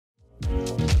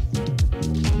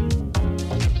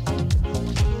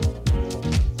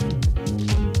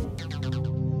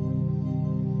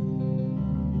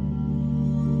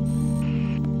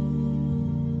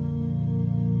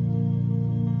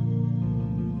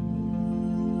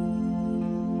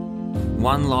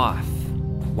One life,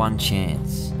 one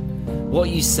chance.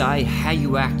 What you say, how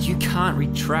you act, you can't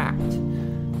retract.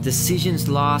 Decisions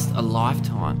last a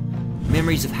lifetime.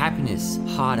 Memories of happiness,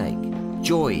 heartache,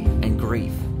 joy and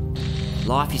grief.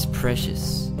 Life is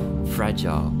precious,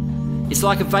 fragile. It's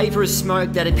like a vaporous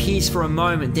smoke that appears for a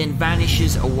moment, then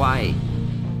vanishes away.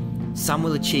 Some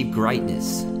will achieve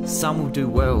greatness, some will do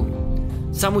well.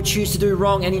 Some will choose to do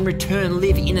wrong and in return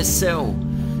live in a cell.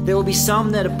 There will be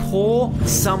some that are poor,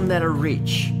 some that are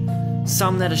rich.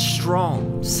 Some that are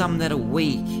strong, some that are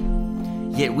weak.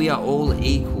 Yet we are all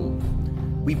equal.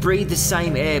 We breathe the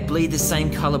same air, bleed the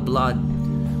same colour blood.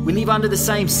 We live under the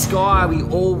same sky, we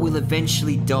all will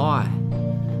eventually die.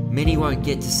 Many won't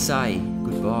get to say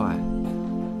goodbye.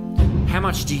 How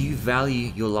much do you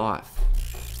value your life?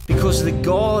 Because the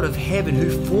God of heaven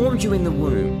who formed you in the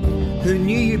womb, who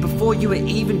knew you before you were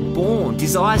even born,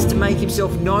 desires to make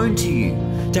himself known to you,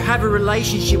 to have a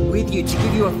relationship with you, to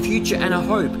give you a future and a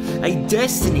hope, a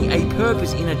destiny, a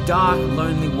purpose in a dark,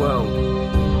 lonely world.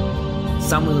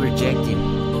 Some will reject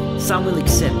him, some will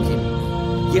accept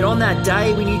him. Yet on that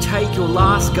day when you take your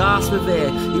last gasp of air,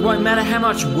 it won't matter how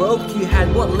much wealth you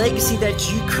had, what legacy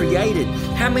that you created,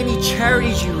 how many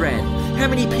charities you ran, how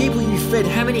many people you fed,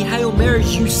 how many Hail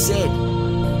Marys you said.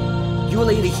 You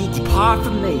will either hear "Depart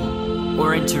from me"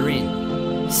 or enter in.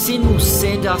 Sin will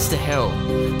send us to hell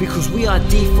because we are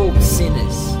default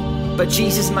sinners. But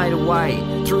Jesus made a way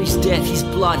through his death, his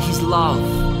blood, his love.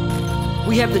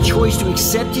 We have the choice to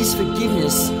accept his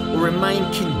forgiveness or remain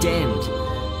condemned.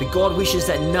 But God wishes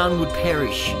that none would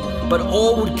perish, but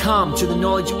all would come to the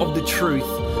knowledge of the truth.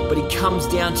 But it comes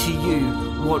down to you.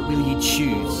 What will you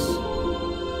choose?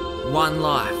 One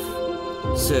life.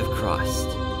 Serve Christ.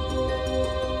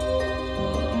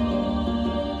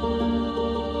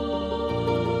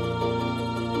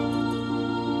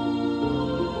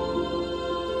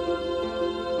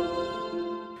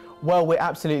 Well, we're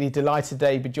absolutely delighted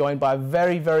today to be joined by a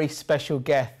very, very special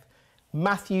guest,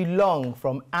 Matthew Long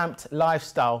from Amped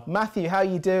Lifestyle. Matthew, how are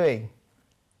you doing?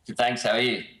 Thanks, how are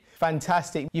you?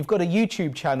 Fantastic. You've got a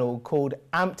YouTube channel called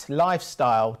Amped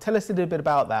Lifestyle. Tell us a little bit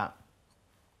about that.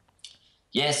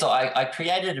 Yeah, so I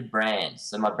created a brand.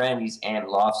 So my brand is Amped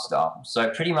Lifestyle. So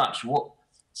pretty much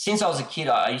since I was a kid,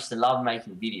 I used to love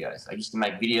making videos. I used to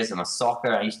make videos of my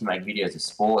soccer. I used to make videos of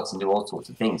sports and do all sorts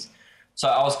of things. So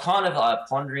I was kind of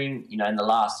pondering, in the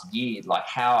last year,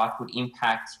 how I could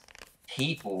impact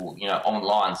people,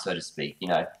 online, so to speak,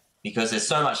 because there's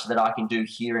so much that I can do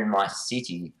here in my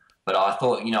city, but I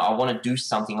thought, I want to do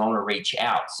something, I want to reach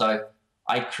out. So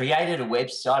I created a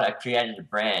website, I created a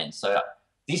brand. So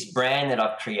this brand that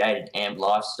I've created, Amped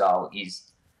Lifestyle,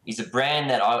 is a brand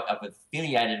that I've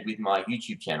affiliated with my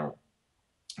YouTube channel,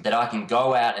 that I can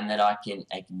go out and that I can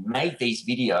make these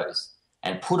videos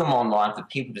and put them online for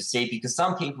people to see, because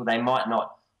some people, they might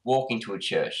not walk into a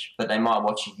church, but they might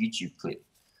watch a YouTube clip.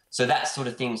 So that sort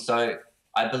of thing. So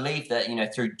I believe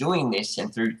that, through doing this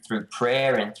and through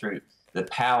prayer and through the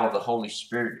power of the Holy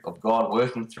Spirit of God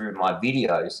working through my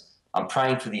videos, I'm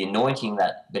praying for the anointing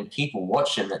that when people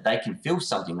watch them, that they can feel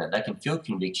something, that they can feel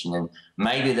conviction, and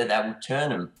maybe that will turn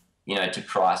them, to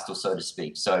Christ, or so to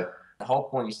speak. So the whole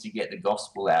point is to get the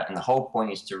gospel out, and the whole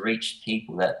point is to reach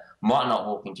people that might not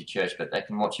walk into church, but they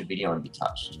can watch a video and be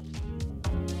touched.